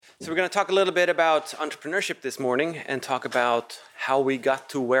So we're going to talk a little bit about entrepreneurship this morning and talk about how we got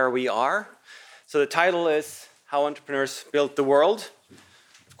to where we are. So the title is How Entrepreneurs Built the World.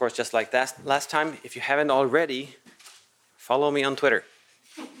 Of course, just like that last time, if you haven't already, follow me on Twitter.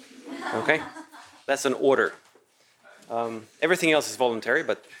 Okay? That's an order. Everything else is voluntary,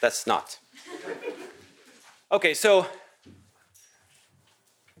 but that's not. Okay, so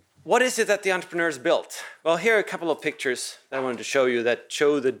what is it that the entrepreneurs built? Well, here are a couple of pictures that I wanted to show you that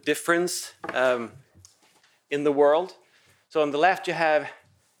show the difference in the world. So on the left you have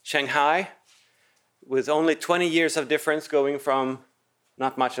Shanghai with only 20 years of difference going from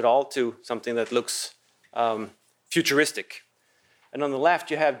not much at all to something that looks futuristic. And on the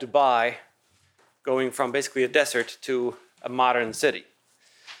left you have Dubai going from basically a desert to a modern city.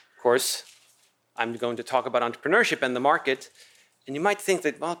 Of course, I'm going to talk about entrepreneurship and the market. And you might think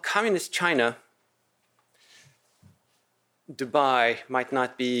that, well, communist China, Dubai might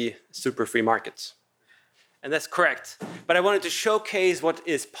not be super free markets. And that's correct. But I wanted to showcase what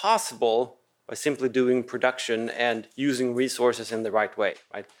is possible by simply doing production and using resources in the right way,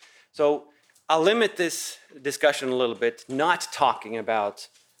 right? So I'll limit this discussion a little bit, not talking about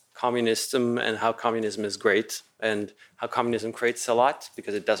communism and how communism is great and how communism creates a lot,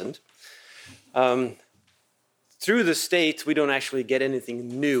 because it doesn't. Through the state, we don't actually get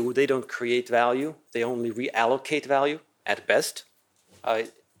anything new. They don't create value. They only reallocate value at best.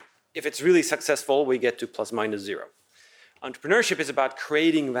 If it's really successful, we get to plus minus zero. Entrepreneurship is about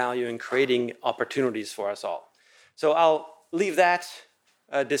creating value and creating opportunities for us all. So I'll leave that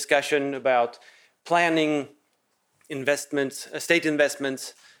discussion about planning, investments, state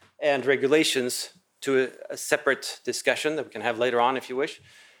investments, and regulations to a separate discussion that we can have later on if you wish.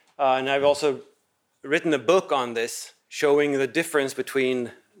 And I've also written a book on this, showing the difference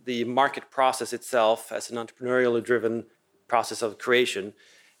between the market process itself as an entrepreneurially driven process of creation,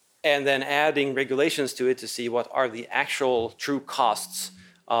 and then adding regulations to it to see what are the actual true costs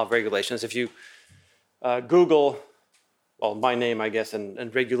of regulations. If you Google, well, my name, I guess,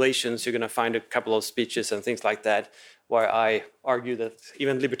 and regulations, you're going to find a couple of speeches and things like that, where I argue that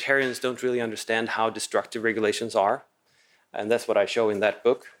even libertarians don't really understand how destructive regulations are. And that's what I show in that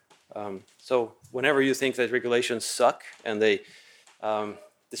book. So whenever you think that regulations suck and they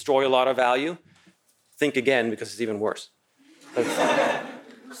destroy a lot of value, think again, because it's even worse.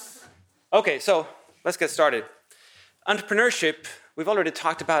 Okay, so let's get started. Entrepreneurship, we've already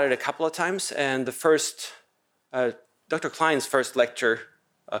talked about it a couple of times, and the first, Dr. Klein's first lecture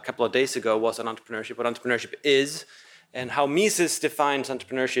a couple of days ago was on entrepreneurship, what entrepreneurship is, and how Mises defines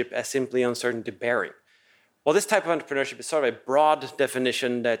entrepreneurship as simply uncertainty bearing. Well, this type of entrepreneurship is sort of a broad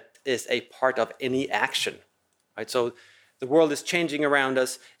definition that is a part of any action, right? So the world is changing around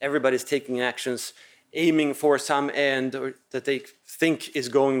us. Everybody's taking actions, aiming for some end or that they think is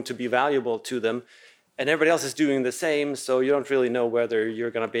going to be valuable to them. And everybody else is doing the same, so you don't really know whether you're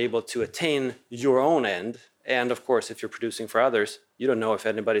going to be able to attain your own end. And of course, if you're producing for others, you don't know if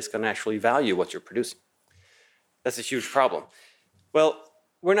anybody's going to actually value what you're producing. That's a huge problem. Well,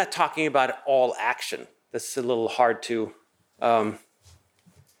 we're not talking about all action. That's a little hard to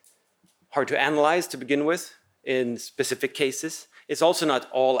analyze to begin with in specific cases. It's also not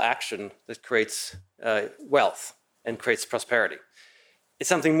all action that creates wealth and creates prosperity. It's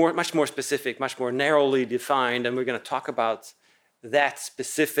something much more specific, much more narrowly defined, and we're going to talk about that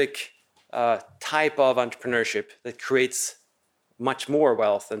specific type of entrepreneurship that creates much more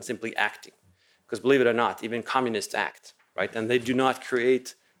wealth than simply acting. Because believe it or not, even communists act, right? And they do not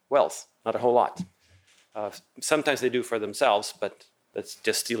create wealth, not a whole lot. Sometimes they do for themselves, but that's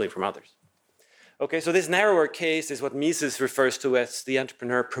just stealing from others. Okay, so this narrower case is what Mises refers to as the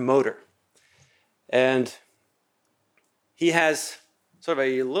entrepreneur promoter. And he has sort of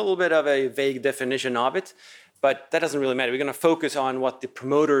a little bit of a vague definition of it, but that doesn't really matter. We're going to focus on what the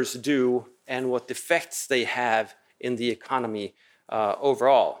promoters do and what effects they have in the economy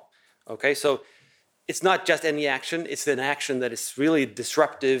overall. Okay, so it's not just any action, it's an action that is really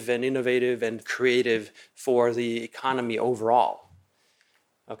disruptive and innovative and creative for the economy overall.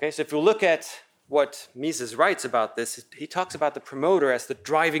 Okay, so if you look at what Mises writes about this, he talks about the promoter as the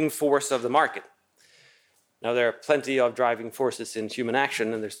driving force of the market. Now, there are plenty of driving forces in human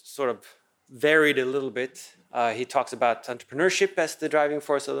action, and they're sort of varied a little bit. He talks about entrepreneurship as the driving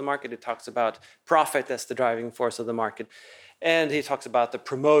force of the market. He talks about profit as the driving force of the market. And he talks about the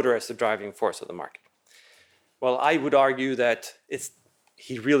promoter as the driving force of the market. Well, I would argue that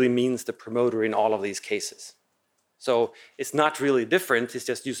he really means the promoter in all of these cases. So it's not really different. It's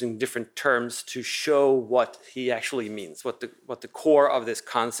just using different terms to show what he actually means, what the core of this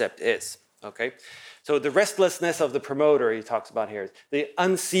concept is. Okay, So the restlessness of the promoter he talks about here, the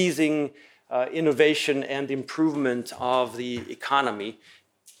unceasing innovation and improvement of the economy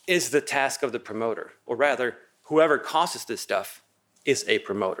is the task of the promoter, or rather, whoever causes this stuff is a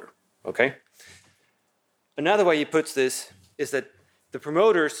promoter, okay? Another way he puts this is that the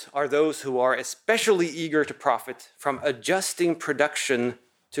promoters are those who are especially eager to profit from adjusting production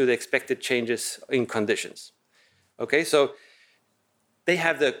to the expected changes in conditions. Okay, so they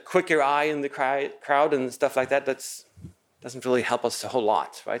have the quicker eye in the crowd and stuff like that. That doesn't really help us a whole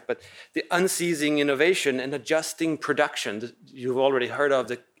lot, right? But the unceasing innovation and adjusting production, you've already heard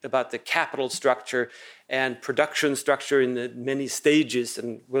about the capital structure and production structure in the many stages,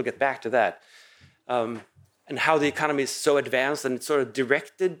 and we'll get back to that. And how the economy is so advanced and it's sort of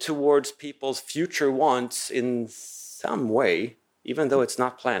directed towards people's future wants in some way, even though it's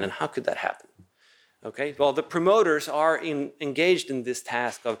not planned. And how could that happen? Okay, well, the promoters are engaged in this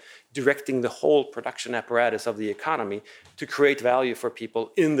task of directing the whole production apparatus of the economy to create value for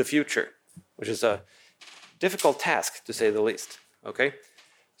people in the future, which is a difficult task, to say the least. Okay,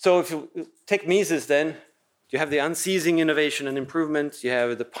 so if you take Mises, then you have the unceasing innovation and improvement. You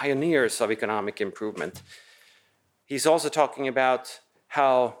have the pioneers of economic improvement. He's also talking about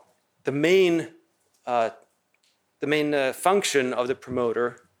how the main function of the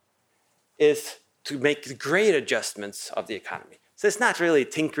promoter is to make great adjustments of the economy. So it's not really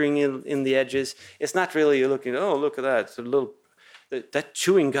tinkering in the edges. It's not really looking, oh, look at that. It's a little, that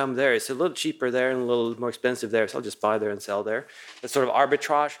chewing gum there is a little cheaper there and a little more expensive there, so I'll just buy there and sell there. That sort of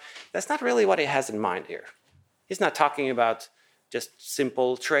arbitrage. That's not really what he has in mind here. He's not talking about just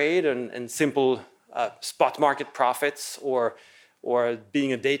simple trade and simple spot market profits or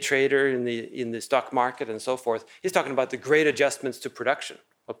being a day trader in the stock market and so forth. He's talking about the great adjustments to production.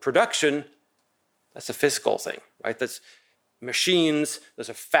 Well, production, that's a physical thing, right? That's machines, those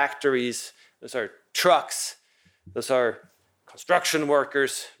are factories, those are trucks, those are construction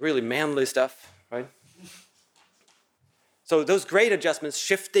workers, really manly stuff, right? So those great adjustments,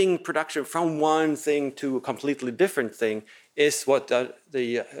 shifting production from one thing to a completely different thing, is what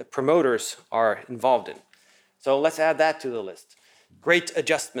the promoters are involved in. So let's add that to the list. Great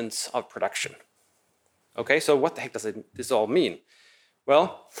adjustments of production. Okay, so what the heck does this all mean?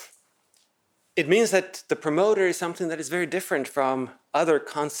 Well, it means that the promoter is something that is very different from other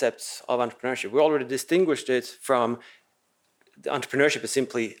concepts of entrepreneurship. We already distinguished it from the entrepreneurship is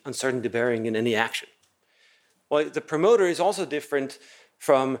simply uncertainty bearing in any action. Well, the promoter is also different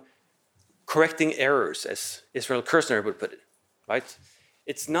from correcting errors, as Israel Kirzner would put it, right?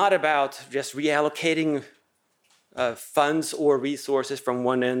 It's not about just reallocating funds or resources from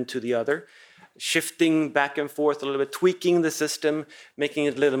one end to the other, shifting back and forth a little bit, tweaking the system, making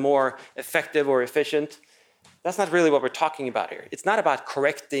it a little more effective or efficient. That's not really what we're talking about here. It's not about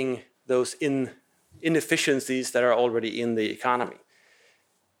correcting those inefficiencies that are already in the economy.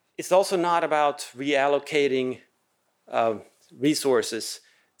 It's also not about reallocating resources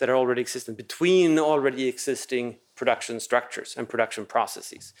that are already existing between already existing production structures and production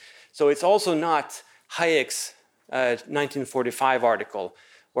processes. So it's also not Hayek's 1945 article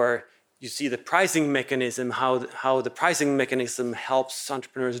where you see the pricing mechanism, how the pricing mechanism helps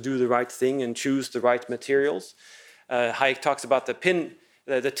entrepreneurs do the right thing and choose the right materials. Hayek talks about the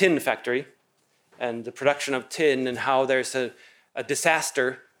tin factory and the production of tin and how there's a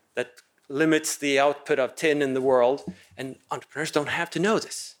disaster that limits the output of tin in the world, and entrepreneurs don't have to know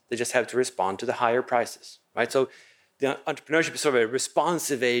this. They just have to respond to the higher prices, right? So the entrepreneurship is sort of a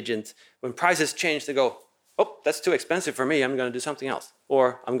responsive agent. When prices change, they go, oh, that's too expensive for me, I'm going to do something else.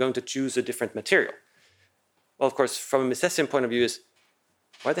 Or I'm going to choose a different material. Well, of course, from a Misesian point of view is,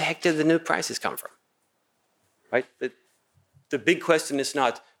 where the heck did the new prices come from? Right? The big question is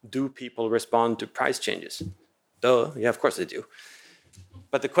not, do people respond to price changes? Duh, yeah, of course they do.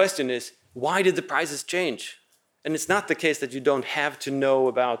 But the question is, why did the prices change? And it's not the case that you don't have to know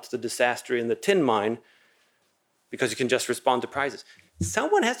about the disaster in the tin mine because you can just respond to prices.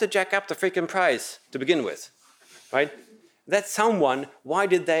 Someone has to jack up the freaking price to begin with, right? That someone, why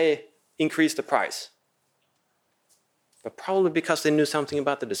did they increase the price? But probably because they knew something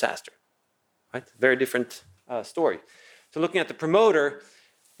about the disaster, right? Very different story. So looking at the promoter,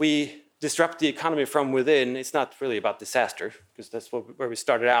 we disrupt the economy from within. It's not really about disaster, because that's where we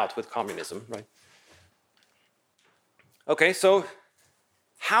started out with communism, right? Okay, so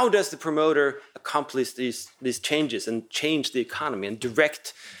how does the promoter accomplish these changes and change the economy and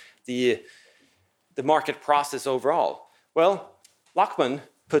direct the market process overall? Well, Lachman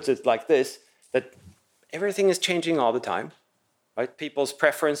puts it like this, that everything is changing all the time, right? People's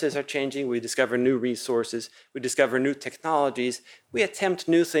preferences are changing. We discover new resources. We discover new technologies. We attempt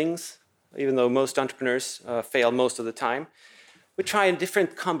new things. even though most entrepreneurs fail most of the time. We try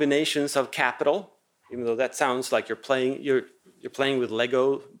different combinations of capital, even though that sounds like you're playing with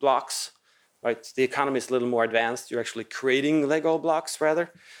Lego blocks, right? The economy is a little more advanced. You're actually creating Lego blocks,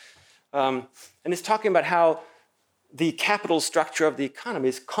 rather. And it's talking about how the capital structure of the economy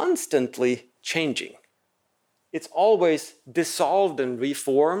is constantly changing. It's always dissolved and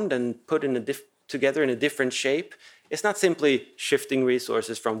reformed and put together in a different shape. It's not simply shifting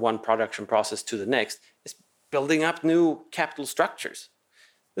resources from one production process to the next. It's building up new capital structures.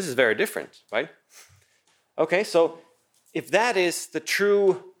 This is very different, right? Okay, so if that is the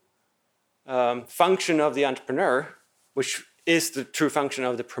true function of the entrepreneur, which is the true function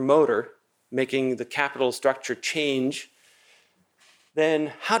of the promoter, making the capital structure change,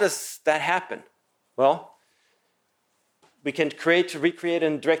 then how does that happen? Well, we can recreate,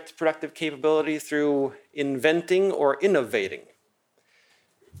 and direct productive capability through inventing or innovating.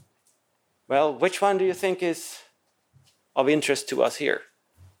 Well, which one do you think is of interest to us here?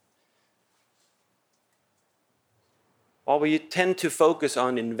 Well, we tend to focus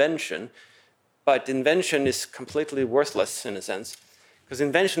on invention, but invention is completely worthless in a sense, because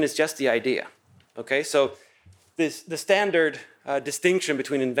invention is just the idea. Okay, so the standard distinction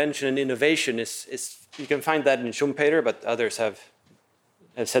between invention and innovation is you can find that in Schumpeter, but others have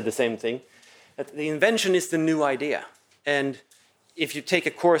said the same thing. That the invention is the new idea, and if you take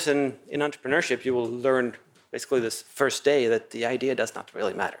a course in entrepreneurship, you will learn basically this first day that the idea does not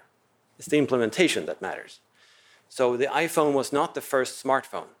really matter. It's the implementation that matters. So the iPhone was not the first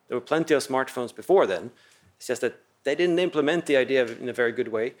smartphone. There were plenty of smartphones before then. It's just that they didn't implement the idea in a very good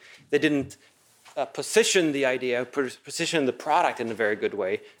way. They didn't position the idea, position the product in a very good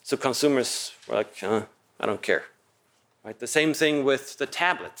way. So consumers were like, I don't care. Right? The same thing with the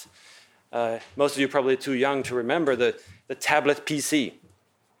tablet. Most of you are probably too young to remember the tablet PC,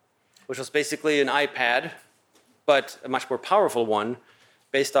 which was basically an iPad, but a much more powerful one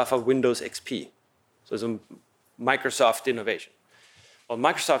based off of Windows XP. So it's a Microsoft innovation. Well,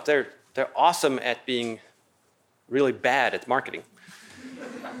 Microsoft, they're awesome at being really bad at marketing.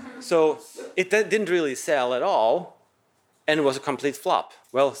 So it didn't really sell at all, and it was a complete flop.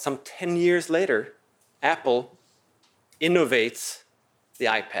 Well, some 10 years later, Apple innovates the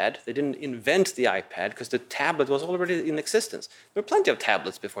iPad. They didn't invent the iPad because the tablet was already in existence. There were plenty of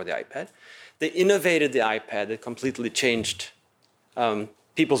tablets before the iPad. They innovated the iPad. They completely changed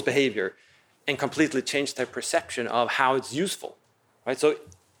people's behavior and completely changed their perception of how it's useful. Right? So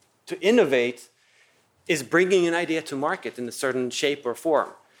to innovate is bringing an idea to market in a certain shape or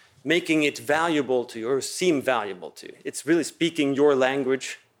form, making it valuable to you or seem valuable to you. It's really speaking your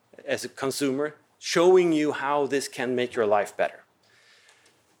language as a consumer, showing you how this can make your life better.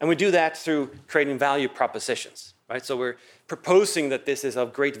 And we do that through creating value propositions, right? So we're proposing that this is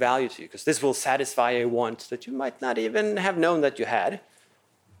of great value to you because this will satisfy a want that you might not even have known that you had.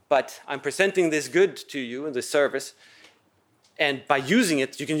 But I'm presenting this good to you in this service, and by using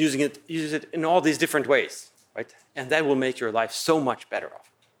it, you can use it in all these different ways, right? And that will make your life so much better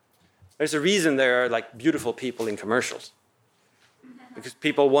off. There's a reason there are like beautiful people in commercials, because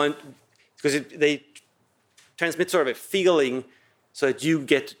they transmit sort of a feeling, so that you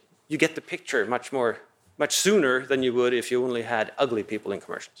get the picture much sooner than you would if you only had ugly people in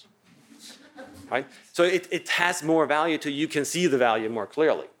commercials, right? So it has more value to you. You can see the value more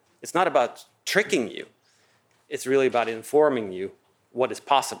clearly. It's not about tricking you. It's really about informing you what is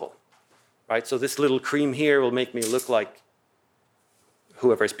possible, right? So this little cream here will make me look like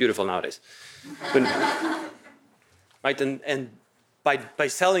whoever is beautiful nowadays. But, right? And by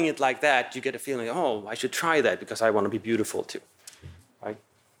selling it like that, you get a feeling, oh, I should try that because I want to be beautiful too, right?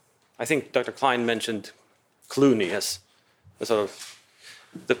 I think Dr. Klein mentioned Clooney as a sort of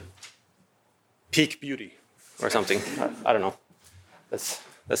the peak beauty or something. I don't know.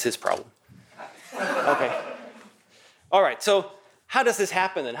 That's his problem. Okay. All right. So how does this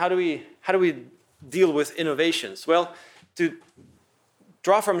happen then? How do we deal with innovations? Well, to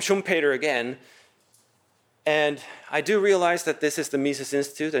draw from Schumpeter again, and I do realize that this is the Mises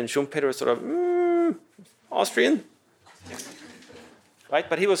Institute, and Schumpeter is sort of Austrian, right?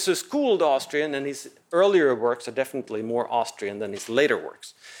 But he was a schooled Austrian, and his earlier works are definitely more Austrian than his later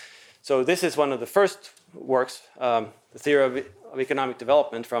works. So this is one of the first works, the Theory of Economic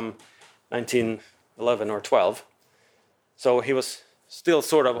Development from 1911 or 12. So he was still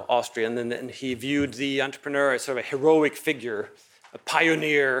sort of Austrian, and he viewed the entrepreneur as sort of a heroic figure, a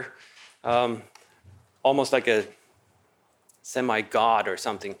pioneer, almost like a semi-god or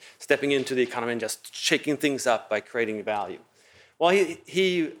something, stepping into the economy and just shaking things up by creating value. Well,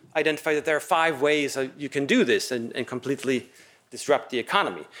 he identified that there are 5 ways you can do this and completely disrupt the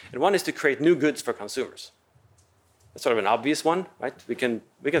economy. And one is to create new goods for consumers. That's sort of an obvious one, right? We can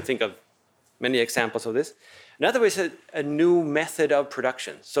think of many examples of this. Another is a new method of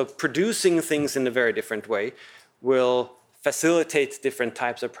production. So producing things in a very different way will facilitate different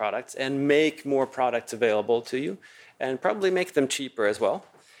types of products and make more products available to you, and probably make them cheaper as well.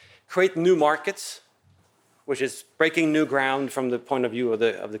 Create new markets, which is breaking new ground from the point of view of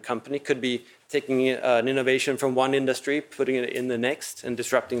the company. Could be taking an innovation from one industry, putting it in the next, and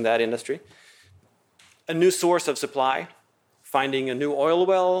disrupting that industry. A new source of supply, finding a new oil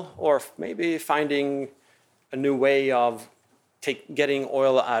well, or maybe finding a new way of getting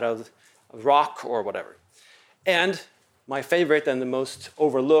oil out of rock or whatever. And my favorite and the most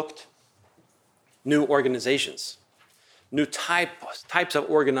overlooked, new organizations. New types of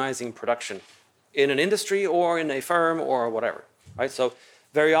organizing production in an industry or in a firm or whatever, right? So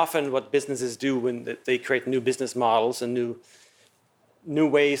very often what businesses do when they create new business models and new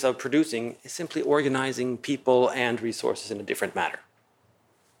ways of producing is simply organizing people and resources in a different manner.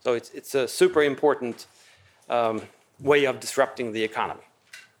 So it's a super important way of disrupting the economy.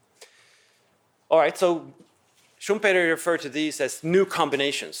 All right, so Schumpeter referred to these as new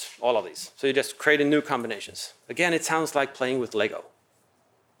combinations, all of these. So you're just creating new combinations. Again, it sounds like playing with Lego.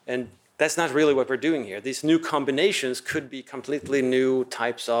 And that's not really what we're doing here. These new combinations could be completely new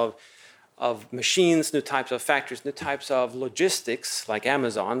types of machines, new types of factories, new types of logistics, like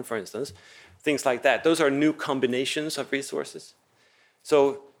Amazon, for instance, things like that. Those are new combinations of resources.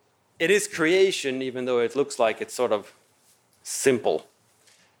 So it is creation, even though it looks like it's sort of simple,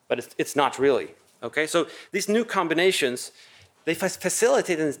 but it's not really. Okay, so these new combinations, they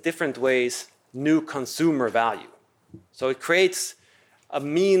facilitate in different ways new consumer value. So it creates a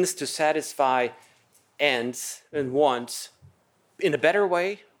means to satisfy ends and wants in a better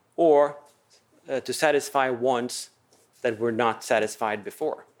way, or to satisfy wants that were not satisfied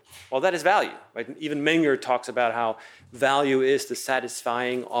before. Well, that is value, right? Even Menger talks about how value is the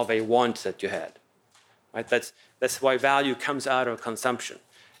satisfying of a want that you had, right? That's why value comes out of consumption.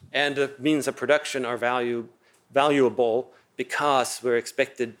 And the means of production are valuable because we're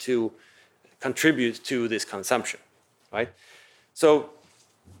expected to contribute to this consumption, right? So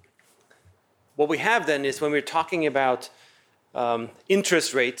what we have then is when we're talking about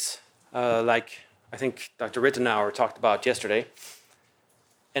interest rates, like I think Dr. Rittenauer talked about yesterday,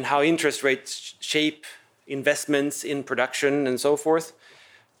 and how interest rates shape investments in production and so forth.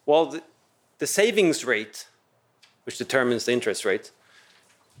 Well, the savings rate, which determines the interest rate,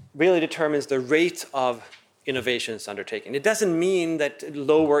 really determines the rate of innovations undertaken. It doesn't mean that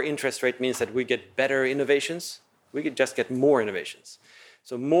lower interest rate means that we get better innovations. We could just get more innovations.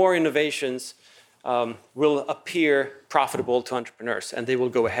 So more innovations will appear profitable to entrepreneurs, and they will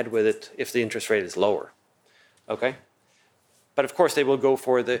go ahead with it if the interest rate is lower. Okay? But of course, they will go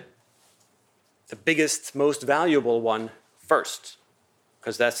for the biggest, most valuable one first,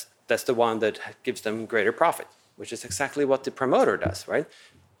 because that's the one that gives them greater profit, which is exactly what the promoter does, right?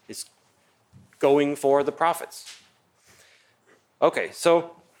 It's going for the profits. Okay,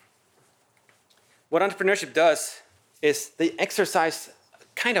 so what entrepreneurship does is they exercise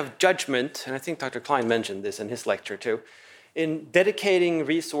kind of judgment, and I think Dr. Klein mentioned this in his lecture too, in dedicating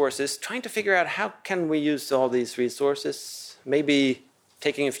resources, trying to figure out how can we use all these resources, maybe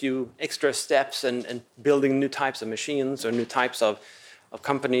taking a few extra steps and building new types of machines or new types of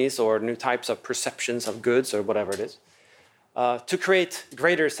companies or new types of perceptions of goods or whatever it is, to create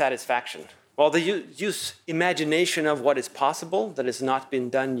greater satisfaction. Well, they use imagination of what is possible that has not been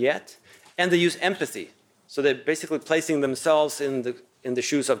done yet, and they use empathy. So they're basically placing themselves in the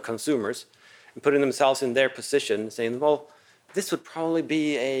shoes of consumers and putting themselves in their position, saying, well, this would probably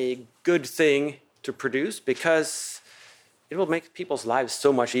be a good thing to produce because it will make people's lives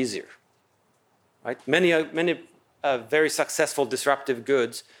so much easier. Right? Many very successful disruptive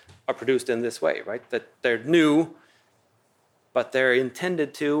goods are produced in this way, right? That they're new, but they're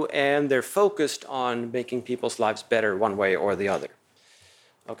intended to, and they're focused on making people's lives better one way or the other.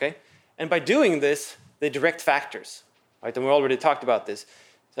 Okay? And by doing this, they direct factors, right? And we already talked about this.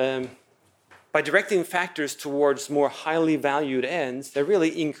 By directing factors towards more highly valued ends, they're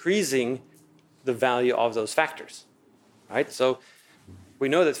really increasing the value of those factors, right? So we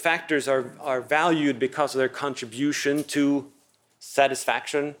know that factors are valued because of their contribution to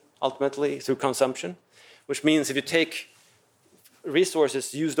satisfaction, ultimately, through consumption, which means if you take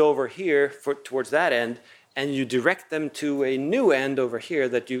resources used over here towards that end, and you direct them to a new end over here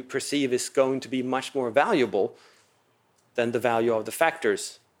that you perceive is going to be much more valuable, then the value of the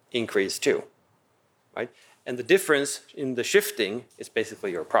factors increase too, right? And the difference in the shifting is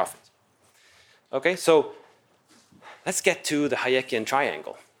basically your profit. Okay, so let's get to the Hayekian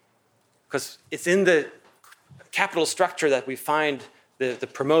triangle, because it's in the capital structure that we find the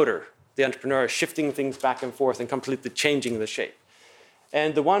promoter, the entrepreneur, shifting things back and forth and completely changing the shape.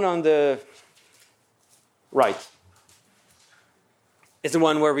 And the one on the right is the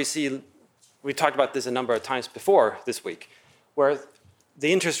one where we talked about this a number of times before this week, where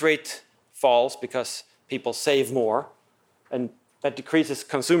the interest rate falls because people save more, and that decreases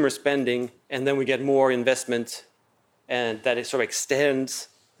consumer spending, and then we get more investment, and that it sort of extends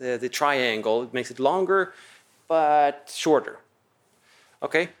the triangle. It makes it longer, but shorter.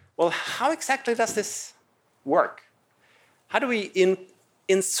 Okay, well, how exactly does this work? How do we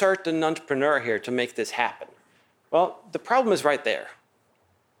insert an entrepreneur here to make this happen? Well, the problem is right there.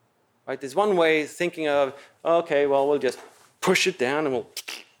 Right? There's one way thinking of, okay, well, we'll just push it down and we'll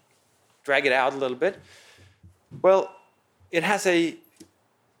drag it out a little bit. Well, it has a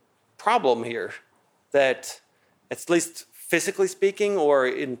problem here that, at least physically speaking, or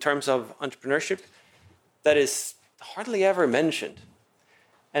in terms of entrepreneurship, that is hardly ever mentioned.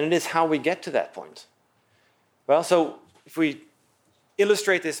 And it is how we get to that point. Well, so if we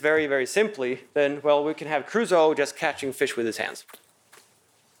illustrate this very, very simply, then, well, we can have Crusoe just catching fish with his hands.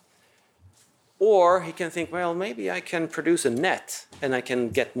 Or he can think, well, maybe I can produce a net and I can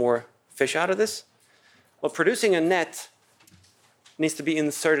get more fish out of this. Well, producing a net needs to be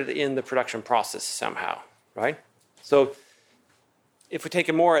inserted in the production process somehow, right? So if we take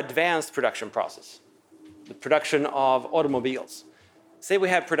a more advanced production process, the production of automobiles. Say we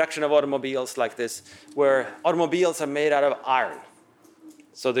have production of automobiles like this, where automobiles are made out of iron.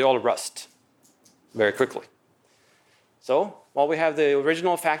 So they all rust very quickly. So while we have the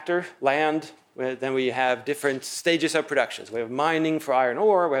original factor, land, then we have different stages of production. So we have mining for iron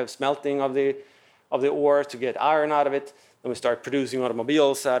ore, we have smelting of the ore to get iron out of it, then we start producing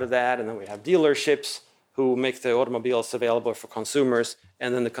automobiles out of that, and then we have dealerships who make the automobiles available for consumers,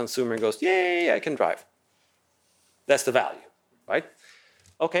 and then the consumer goes, yay, I can drive. That's the value, right?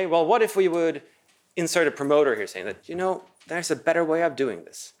 Okay, well, what if we would insert a promoter here saying that, there's a better way of doing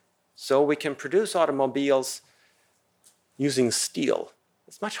this. So we can produce automobiles using steel.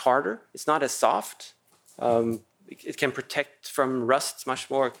 It's much harder. It's not as soft. It can protect from rust much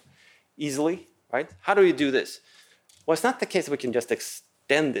more easily, right? How do we do this? Well, it's not the case that we can just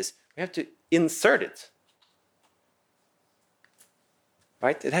extend this. We have to insert it,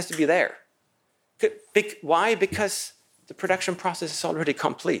 right? It has to be there. Why? Because the production process is already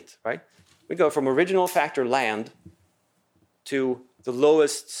complete, right? We go from original factor land to the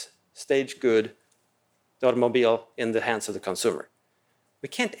lowest stage good, the automobile, in the hands of the consumer. We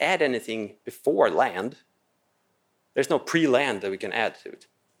can't add anything before land. There's no pre-land that we can add to it,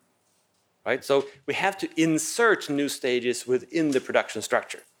 right? So we have to insert new stages within the production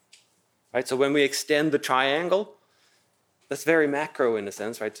structure, right? So when we extend the triangle, that's very macro in a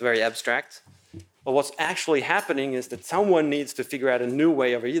sense, right? It's very abstract. But what's actually happening is that someone needs to figure out a new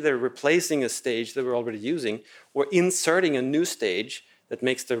way of either replacing a stage that we're already using or inserting a new stage that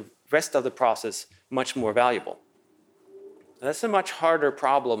makes the rest of the process much more valuable. That's a much harder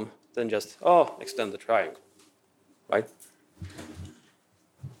problem than just, extend the triangle, right?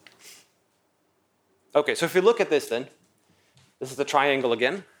 Okay, so if we look at this then, this is the triangle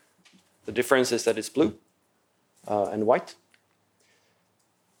again. The difference is that it's blue and white.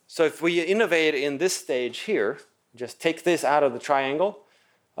 So if we innovate in this stage here, just take this out of the triangle.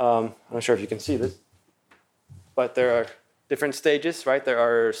 I'm not sure if you can see this, but there are different stages, right? There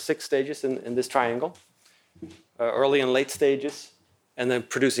are 6 stages in this triangle. Early and late stages, and then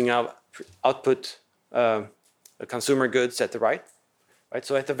producing output consumer goods at the right.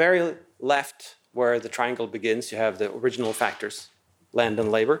 So at the very left, where the triangle begins, you have the original factors, land and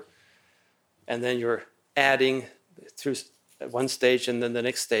labor. And then you're adding through one stage, and then the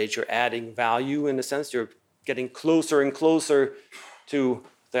next stage, you're adding value in a sense. You're getting closer and closer to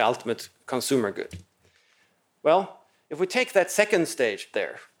the ultimate consumer good. Well, if we take that second stage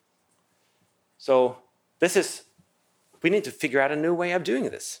there, so we need to figure out a new way of doing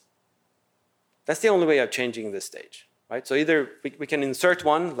this. That's the only way of changing this stage, right? So either we can insert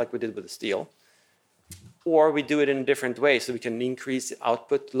one, like we did with the steel, or we do it in a different way, so we can increase the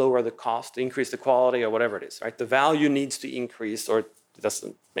output, lower the cost, increase the quality, or whatever it is, right? The value needs to increase, or it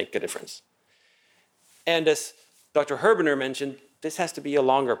doesn't make a difference. And as Dr. Herbener mentioned, this has to be a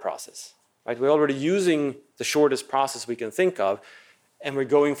longer process, right? We're already using the shortest process we can think of, and we're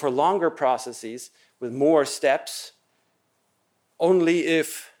going for longer processes with more steps only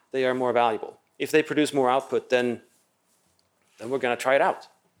if they are more valuable. If they produce more output, then we're going to try it out,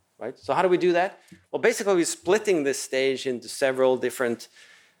 right? So how do we do that? Well, basically, we're splitting this stage into several different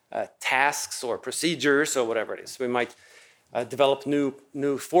tasks or procedures or whatever it is. We might develop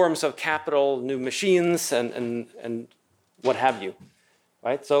new forms of capital, new machines, and what have you,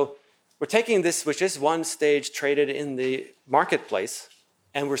 right? So we're taking this, which is one stage traded in the marketplace,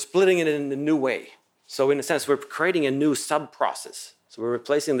 and we're splitting it in a new way. So in a sense, we're creating a new sub-process. So we're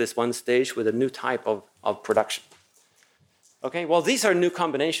replacing this one stage with a new type of production. Okay, well, these are new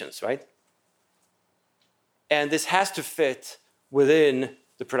combinations, right? And this has to fit within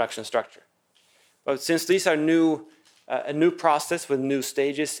the production structure. But since these are a new process with new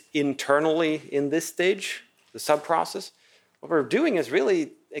stages internally in this stage, the sub-process, what we're doing is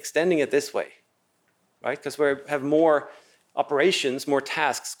really extending it this way, right? Because we have more operations, more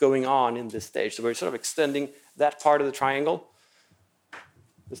tasks going on in this stage. So we're sort of extending that part of the triangle.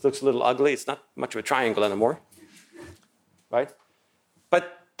 This looks a little ugly. It's not much of a triangle anymore, right?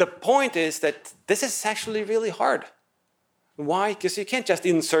 But the point is that this is actually really hard. Why? Because you can't just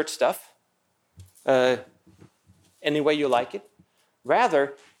insert stuff any way you like it.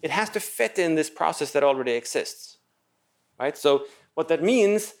 Rather, it has to fit in this process that already exists, right? So what that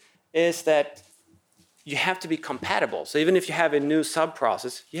means is that you have to be compatible. So even if you have a new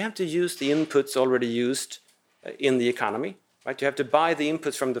sub-process, you have to use the inputs already used in the economy, right? You have to buy the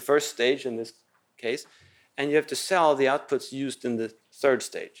inputs from the first stage in this case, and you have to sell the outputs used in the third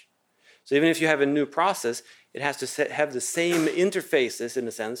stage. So even if you have a new process, it has to have the same interfaces, in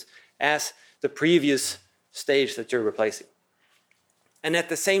a sense, as the previous stage that you're replacing. And at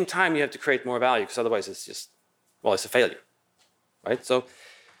the same time, you have to create more value, because otherwise it's just, well, it's a failure, right? So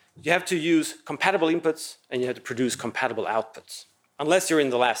you have to use compatible inputs, and you have to produce compatible outputs, unless you're in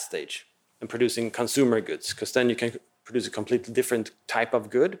the last stage and producing consumer goods, because then you can produce a completely different type of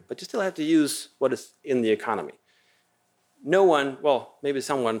good, but you still have to use what is in the economy. No one, well, maybe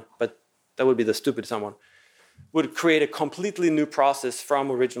someone, but that would be the stupid someone, would create a completely new process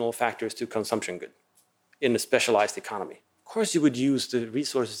from original factors to consumption good in a specialized economy. Of course, you would use the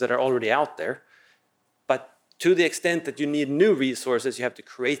resources that are already out there, but to the extent that you need new resources, you have to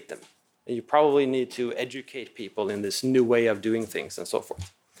create them. And you probably need to educate people in this new way of doing things and so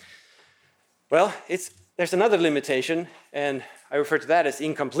forth. Well, there's another limitation, and I refer to that as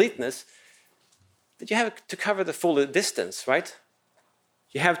incompleteness, that you have to cover the full distance, right?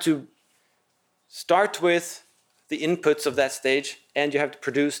 You have to start with the inputs of that stage, and you have to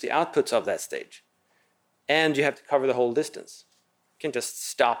produce the outputs of that stage. And you have to cover the whole distance. You can't just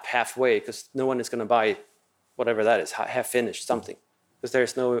stop halfway, because no one is going to buy whatever that is, half-finished something, because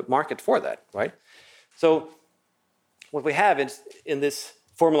there's no market for that, right? So what we have is, in this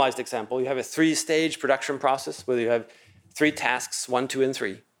formalized example, you have a 3-stage production process where you have 3 tasks, 1, 2, and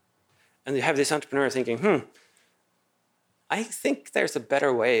 3. And you have this entrepreneur thinking, I think there's a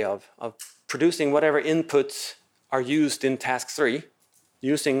better way of producing whatever inputs are used in task 3,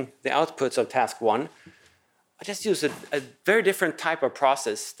 using the outputs of task 1. I just use a very different type of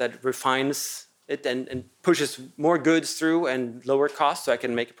process that refines it and pushes more goods through and lower costs so I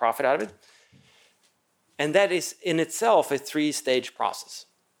can make a profit out of it. And that is in itself a 3-stage process.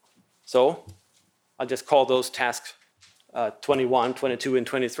 So I'll just call those tasks 21, 22, and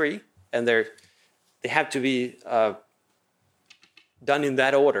 23. And they have to be done in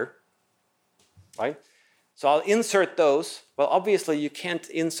that order, right? So I'll insert those. Well, obviously, you can't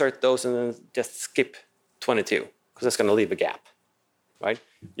insert those and then just skip 22, because that's going to leave a gap, right?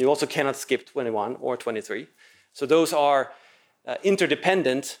 You also cannot skip 21 or 23. So those are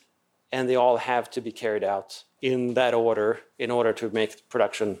interdependent, and they all have to be carried out in that order in order to make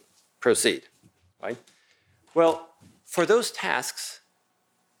production proceed, right? Well, for those tasks,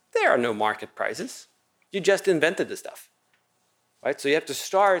 there are no market prices. You just invented the stuff, right? So you have to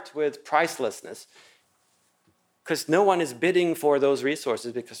start with pricelessness, because no one is bidding for those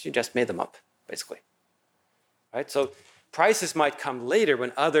resources because you just made them up, basically, right? So prices might come later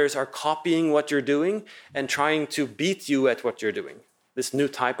when others are copying what you're doing and trying to beat you at what you're doing, this new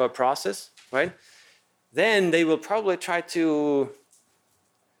type of process, right? Then they will probably try to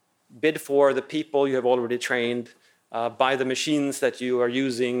bid for the people you have already trained, buy the machines that you are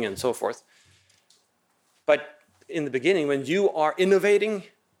using, and so forth. But in the beginning, when you are innovating,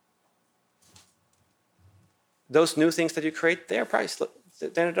 those new things that you create, they're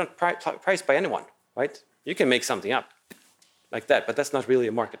not priced by anyone, right? You can make something up like that, but that's not really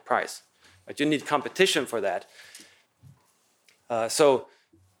a market price. Right? You need competition for that. So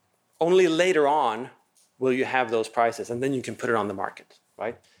only later on will you have those prices, and then you can put it on the market,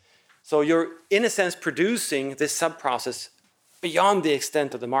 right? So you're, in a sense, producing this sub-process beyond the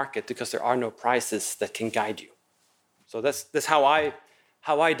extent of the market, because there are no prices that can guide you. So that's how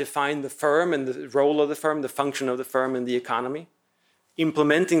I define the firm and the role of the firm, the function of the firm in the economy.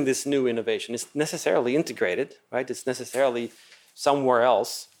 implementing this new innovation is necessarily integrated, right? It's necessarily somewhere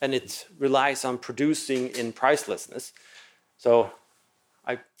else, and it relies on producing in pricelessness. So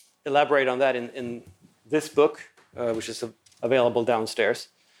I elaborate on that in this book, which is available downstairs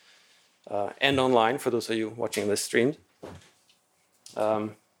and online for those of you watching this stream.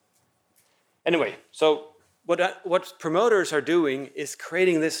 Anyway, so what promoters are doing is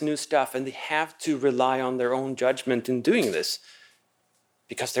creating this new stuff, and they have to rely on their own judgment in doing this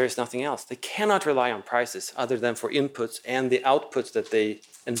because there is nothing else. They cannot rely on prices other than for inputs and the outputs that they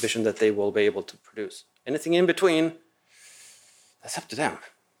envision that they will be able to produce. Anything in between, that's up to them.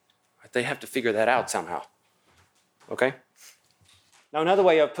 They have to figure that out somehow. Okay? Now, another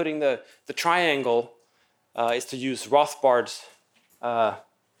way of putting the triangle is to use Rothbard's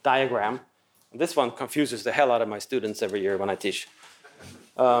diagram. This one confuses the hell out of my students every year when I teach.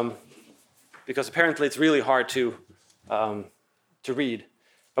 Because apparently it's really hard to read.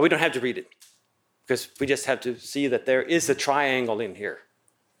 But we don't have to read it. Because we just have to see that there is a triangle in here.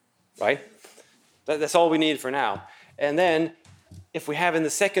 Right? That's all we need for now. And then, if we have in the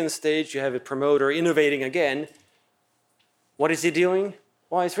second stage, you have a promoter innovating again, what is he doing?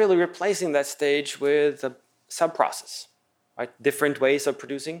 Well, he's really replacing that stage with a sub-process. Right? Different ways of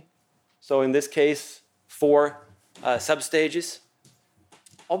producing. So in this case, 4 sub-stages.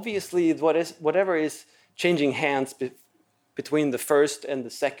 Obviously, whatever is changing hands between the first and the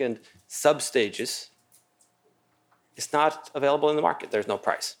second sub-stages is not available in the market. There's no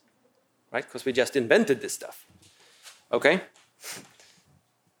price, right? Because we just invented this stuff. Okay?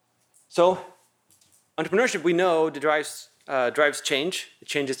 So entrepreneurship, we know, drives change. It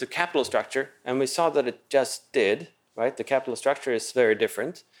changes the capital structure, and we saw that it just did, right? The capital structure is very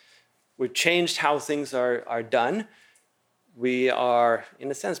different. We've changed how things are done. We are,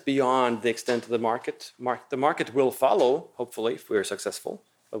 in a sense, beyond the extent of the market. The market will follow, hopefully, if we're successful,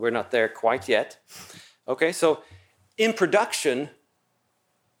 but we're not there quite yet. Okay, so in production,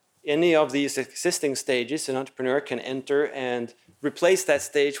 any of these existing stages, an entrepreneur can enter and replace that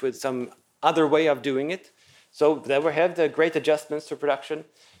stage with some other way of doing it. So then we have the great adjustments to production.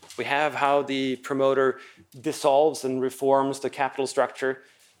 We have how the promoter dissolves and reforms the capital structure.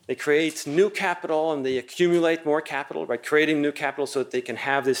 They create new capital and they accumulate more capital by creating new capital so that they can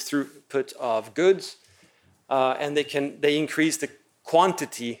have this throughput of goods, and they increase the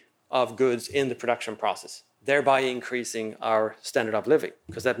quantity of goods in the production process, thereby increasing our standard of living,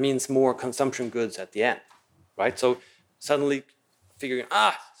 because that means more consumption goods at the end, right? So suddenly figuring,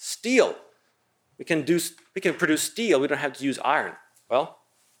 steel, we can produce steel, we don't have to use iron. Well,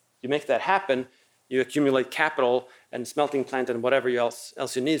 you make that happen, you accumulate capital and smelting plant and whatever else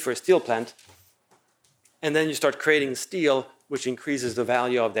you need for a steel plant, and then you start creating steel, which increases the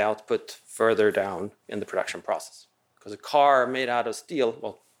value of the output further down in the production process. Because a car made out of steel,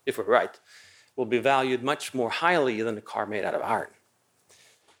 well, if we're right, will be valued much more highly than a car made out of iron.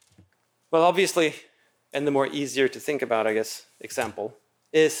 Well, obviously, and the more easier to think about, I guess, example,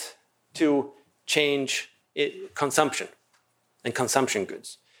 is to change consumption and consumption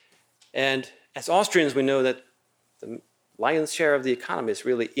goods. And as Austrians, we know that the lion's share of the economy is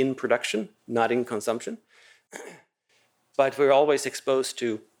really in production, not in consumption. But we're always exposed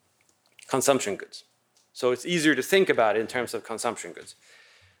to consumption goods. So it's easier to think about it in terms of consumption goods.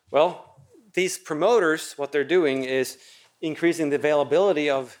 Well, these promoters, what they're doing is increasing the availability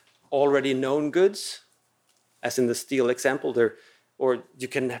of already known goods, as in the steel example, or you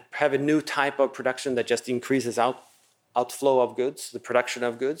can have a new type of production that just increases outflow of goods, the production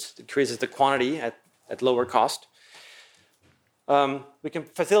of goods, increases the quantity at lower cost. We can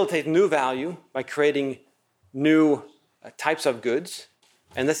facilitate new value by creating new types of goods,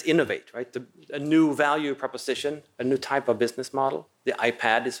 and let's innovate, right? A new value proposition, a new type of business model. The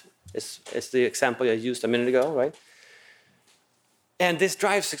iPad is the example I used a minute ago, right? And this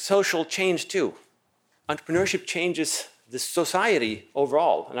drives social change too. Entrepreneurship changes the society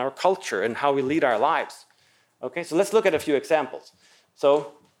overall and our culture and how we lead our lives. Okay, so let's look at a few examples.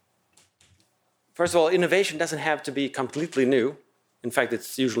 So, first of all, innovation doesn't have to be completely new. In fact,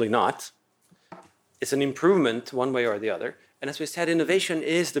 it's usually not. It's an improvement one way or the other. And as we said, innovation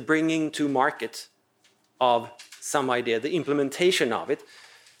is the bringing to market of some idea, the implementation of it.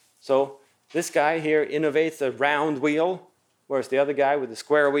 So this guy here innovates a round wheel, whereas the other guy with the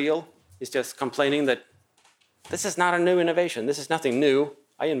square wheel is just complaining that this is not a new innovation. This is nothing new.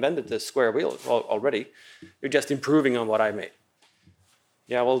 I invented this square wheel already. You're just improving on what I made.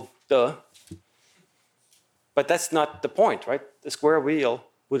 Yeah, well, duh. But that's not the point, right? The square wheel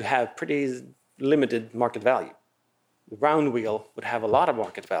would have pretty limited market value. The round wheel would have a lot of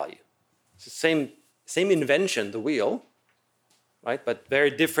market value. It's the same invention, the wheel, right? But very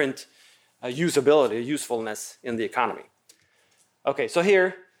different usability, usefulness in the economy. Okay, so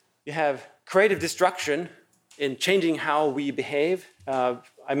here you have creative destruction in changing how we behave.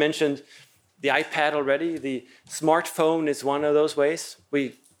 I mentioned the iPad already. The smartphone is one of those ways.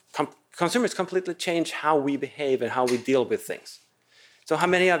 Consumers completely change how we behave and how we deal with things. So how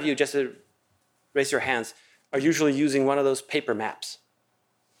many of you, just to raise your hands, are usually using one of those paper maps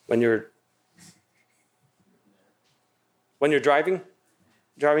when you're driving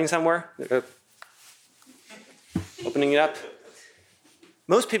somewhere, opening it up?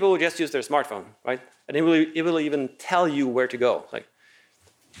 Most people will just use their smartphone, right? And it will even tell you where to go.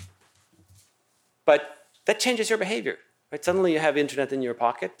 But that changes your behavior, right? Suddenly you have internet in your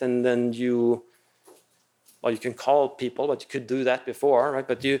pocket, and then you can call people, but you could do that before, right?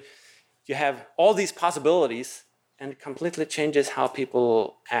 But you have all these possibilities, and it completely changes how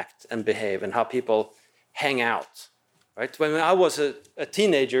people act and behave and how people hang out, right? When I was a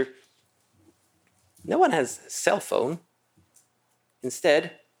teenager, no one has a cell phone.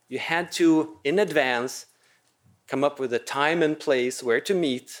 Instead, you had to, in advance, come up with a time and place where to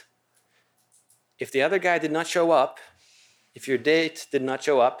meet. If the other guy did not show up, if your date did not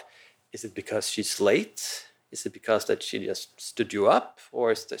show up, is it because she's late? Is it because that she just stood you up?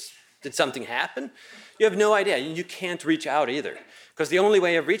 Or did something happen? You have no idea. You can't reach out either. Because the only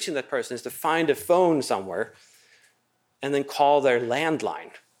way of reaching that person is to find a phone somewhere and then call their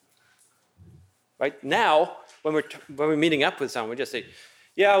landline. Right? Now, when we're meeting up with someone, we just say,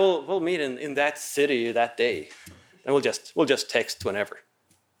 yeah, we'll meet in that city that day. And we'll just text whenever.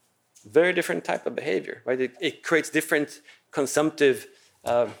 Very different type of behavior, right? It creates different consumptive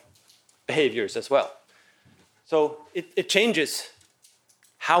behaviors as well. So it changes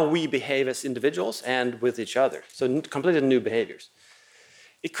how we behave as individuals and with each other. So completely new behaviors.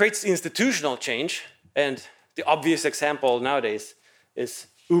 It creates institutional change, and the obvious example nowadays is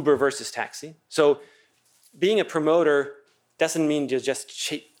Uber versus taxi. So being a promoter doesn't mean you're just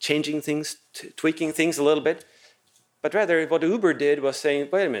changing things, tweaking things a little bit, but rather what Uber did was saying,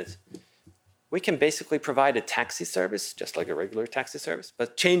 wait a minute, we can basically provide a taxi service, just like a regular taxi service,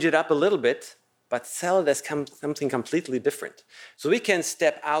 but change it up a little bit, but sell it as something completely different. So we can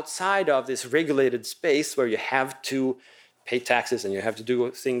step outside of this regulated space where you have to pay taxes and you have to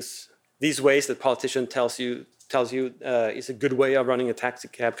do things these ways that politician tells you is a good way of running a taxi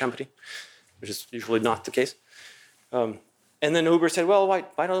cab company, which is usually not the case. And then Uber said, well,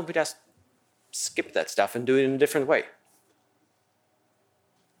 why don't we just skip that stuff and do it in a different way?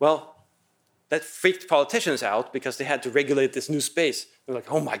 Well, that freaked politicians out because they had to regulate this new space. They're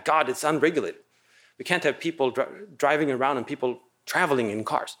like, oh my God, it's unregulated. We can't have people driving around and people traveling in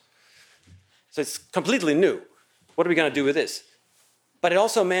cars. So it's completely new. What are we going to do with this? But it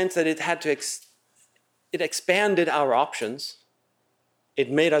also meant that it had to, it expanded our options. It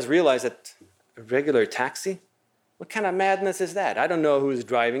made us realize that a regular taxi, what kind of madness is that? I don't know who's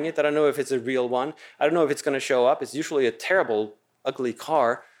driving it. I don't know if it's a real one. I don't know if it's going to show up. It's usually a terrible, ugly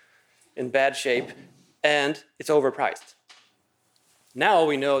car in bad shape, and it's overpriced. Now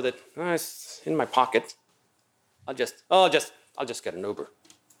we know that it's in my pocket. I'll just get an Uber.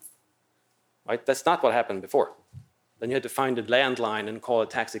 Right? That's not what happened before. Then you had to find a landline and call a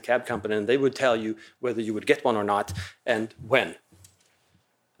taxi cab company, and they would tell you whether you would get one or not and when.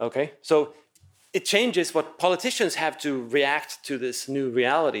 Okay? So it changes what politicians have to react to this new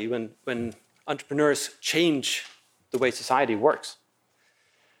reality when entrepreneurs change the way society works.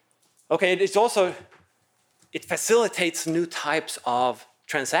 Okay, it facilitates new types of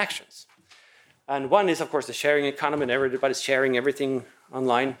transactions. And one is, of course, the sharing economy, and everybody's sharing everything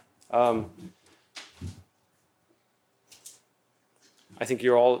online. I think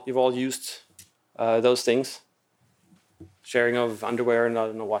you've all used those things. Sharing of underwear and I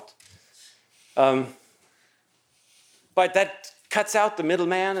don't know what. But that cuts out the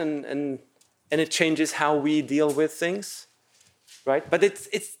middleman and it changes how we deal with things. Right? But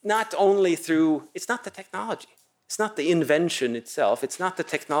it's not only it's not the technology. It's not the invention itself. It's not the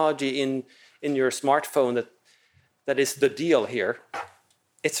technology in your smartphone that is the deal here.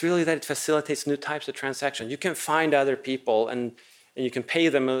 It's really that it facilitates new types of transactions. You can find other people and you can pay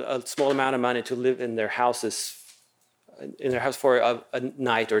them a small amount of money to live in their house for a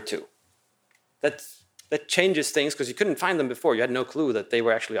night or two. That changes things because you couldn't find them before. You had no clue that they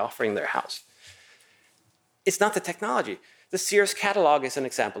were actually offering their house. It's not the technology. The Sears catalog is an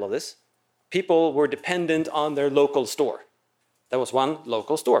example of this. People were dependent on their local store. There was one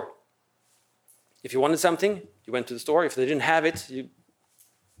local store. If you wanted something, you went to the store. If they didn't have it,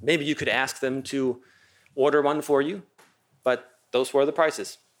 maybe you could ask them to order one for you, but those were the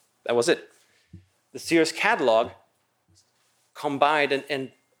prices. That was it. The Sears catalog combined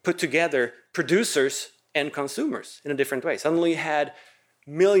and put together producers and consumers in a different way. Suddenly you had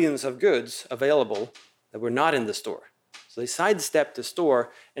millions of goods available that were not in the store. So they sidestepped the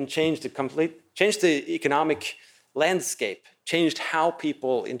store and changed the economic landscape, changed how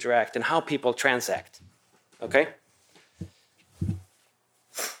people interact and how people transact. Okay?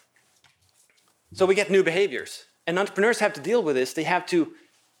 So we get new behaviors. And entrepreneurs have to deal with this. They have to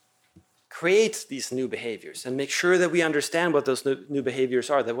create these new behaviors and make sure that we understand what those new behaviors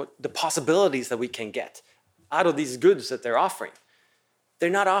are, the possibilities that we can get out of these goods that they're offering. They're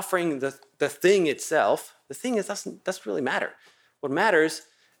not offering the thing itself. The thing doesn't really matter. What matters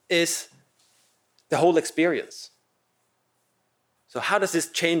is the whole experience. So how does this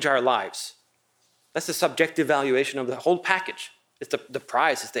change our lives? That's the subjective valuation of the whole package. It's the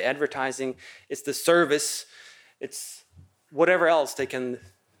price, it's the advertising, it's the service, it's whatever else they can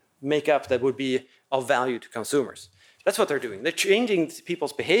make up that would be of value to consumers. That's what they're doing. They're changing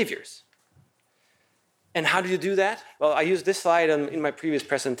people's behaviors. And how do you do that? Well, I used this slide in my previous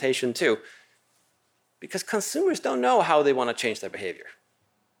presentation too, because consumers don't know how they want to change their behavior.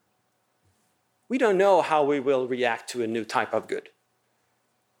 We don't know how we will react to a new type of good.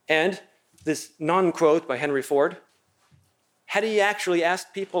 And this non-quote by Henry Ford, had he actually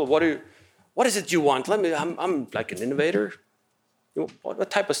asked people, what is it you want? I'm like an innovator. What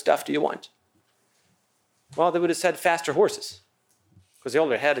type of stuff do you want? Well, they would have said faster horses, because they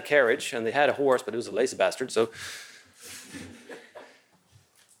already had a carriage and they had a horse, but it was a lazy bastard, so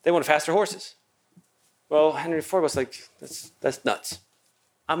they wanted faster horses. Well, Henry Ford was like, that's nuts.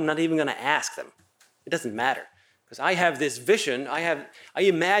 I'm not even going to ask them. It doesn't matter, because I have this vision. I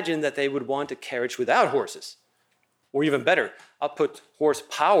imagine that they would want a carriage without horses. Or even better, I'll put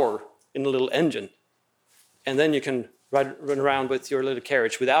horsepower in a little engine, and then you can run around with your little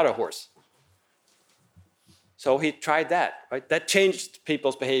carriage without a horse. So he tried that, right? That changed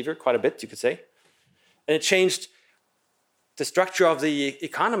people's behavior quite a bit, you could say. And it changed the structure of the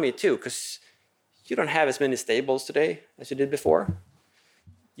economy too, because you don't have as many stables today as you did before.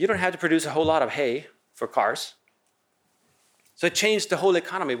 You don't have to produce a whole lot of hay for cars. So it changed the whole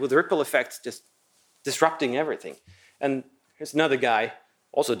economy with ripple effects just disrupting everything. And here's another guy,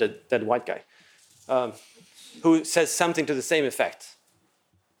 also dead white guy, who says something to the same effect,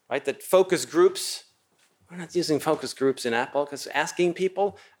 right? That focus groups, we're not using focus groups in Apple, because asking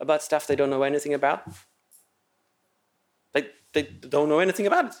people about stuff they don't know anything about, they don't know anything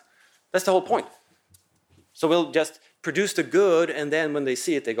about it. That's the whole point. So we'll just produce the good, and then when they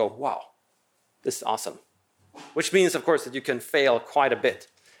see it, they go, wow, this is awesome. Which means, of course, that you can fail quite a bit.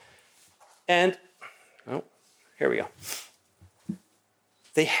 And, here we go.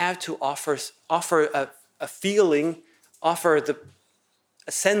 They have to offer a feeling, offer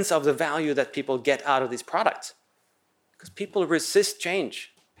a sense of the value that people get out of these products. Because people resist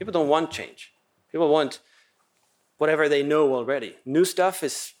change. People don't want change. People want whatever they know already. New stuff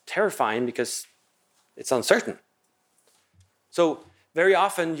is terrifying because it's uncertain. So very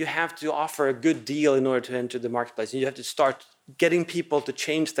often you have to offer a good deal in order to enter the marketplace. And you have to start getting people to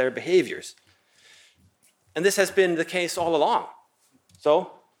change their behaviors. And this has been the case all along.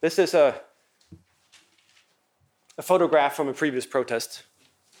 So this is a photograph from a previous protest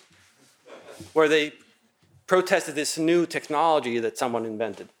where they protested this new technology that someone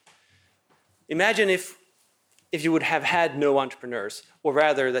invented. Imagine if you would have had no entrepreneurs, or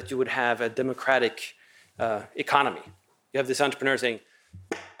rather that you would have a democratic economy. You have this entrepreneur saying,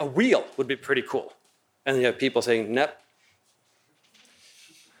 a wheel would be pretty cool. And you have people saying, nope.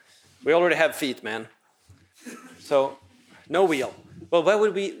 We already have feet, man. So, no wheel. Well, where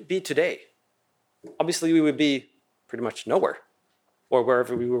would we be today? Obviously, we would be pretty much nowhere, or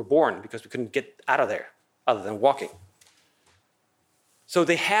wherever we were born, because we couldn't get out of there other than walking. So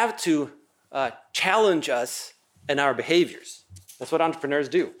they have to challenge us and our behaviors. That's what entrepreneurs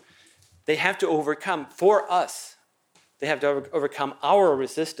do. They have to overcome, for us, they have to overcome our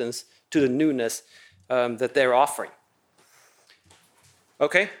resistance to the newness that they're offering.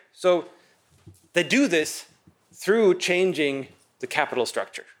 Okay, so they do this through changing the capital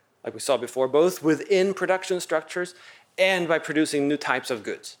structure, like we saw before, both within production structures and by producing new types of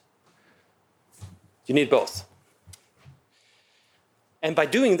goods. You need both. And by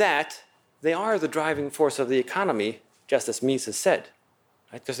doing that, they are the driving force of the economy, just as Mises said,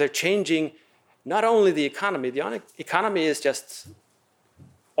 right? Because they're changing not only the economy is just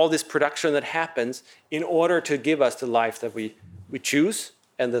all this production that happens in order to give us the life that we choose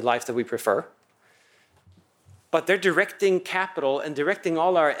and the life that we prefer. But they're directing capital and directing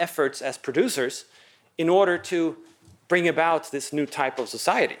all our efforts as producers in order to bring about this new type of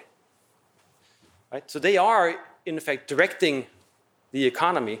society. Right? So they are in effect, directing the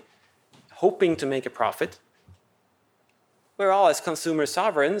economy, hoping to make a profit. We're all, as consumers,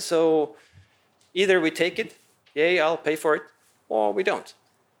 sovereign, so either we take it, yay, I'll pay for it, or we don't.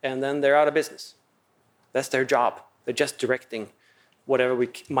 And then they're out of business. That's their job. They're just directing whatever we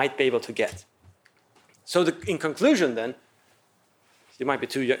might be able to get. So in conclusion then, you might be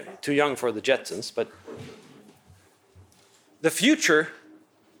too young for the Jetsons, but the future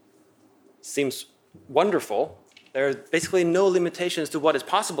seems wonderful. There are basically no limitations to what is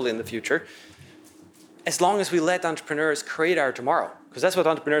possible in the future, as long as we let entrepreneurs create our tomorrow, because that's what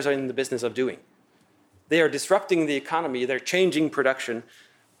entrepreneurs are in the business of doing. They are disrupting the economy, they're changing production,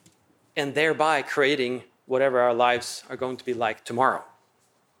 and thereby creating whatever our lives are going to be like tomorrow,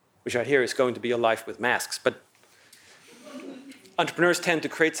 which I hear is going to be a life with masks. But entrepreneurs tend to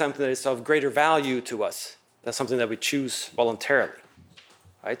create something that is of greater value to us. That's something that we choose voluntarily.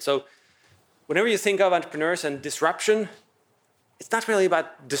 Right? So whenever you think of entrepreneurs and disruption, it's not really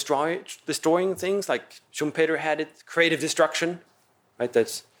about destroying things like Schumpeter had it, creative destruction. Right?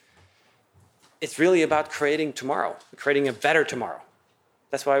 It's really about creating tomorrow, creating a better tomorrow.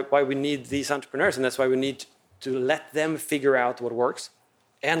 That's why we need these entrepreneurs, and that's why we need to let them figure out what works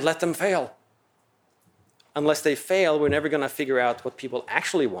and let them fail. Unless they fail, we're never going to figure out what people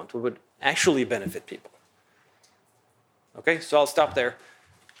actually want, what would actually benefit people. Okay, so I'll stop there.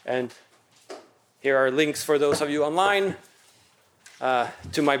 And here are links for those of you online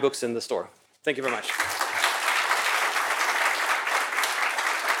to my books in the store. Thank you very much.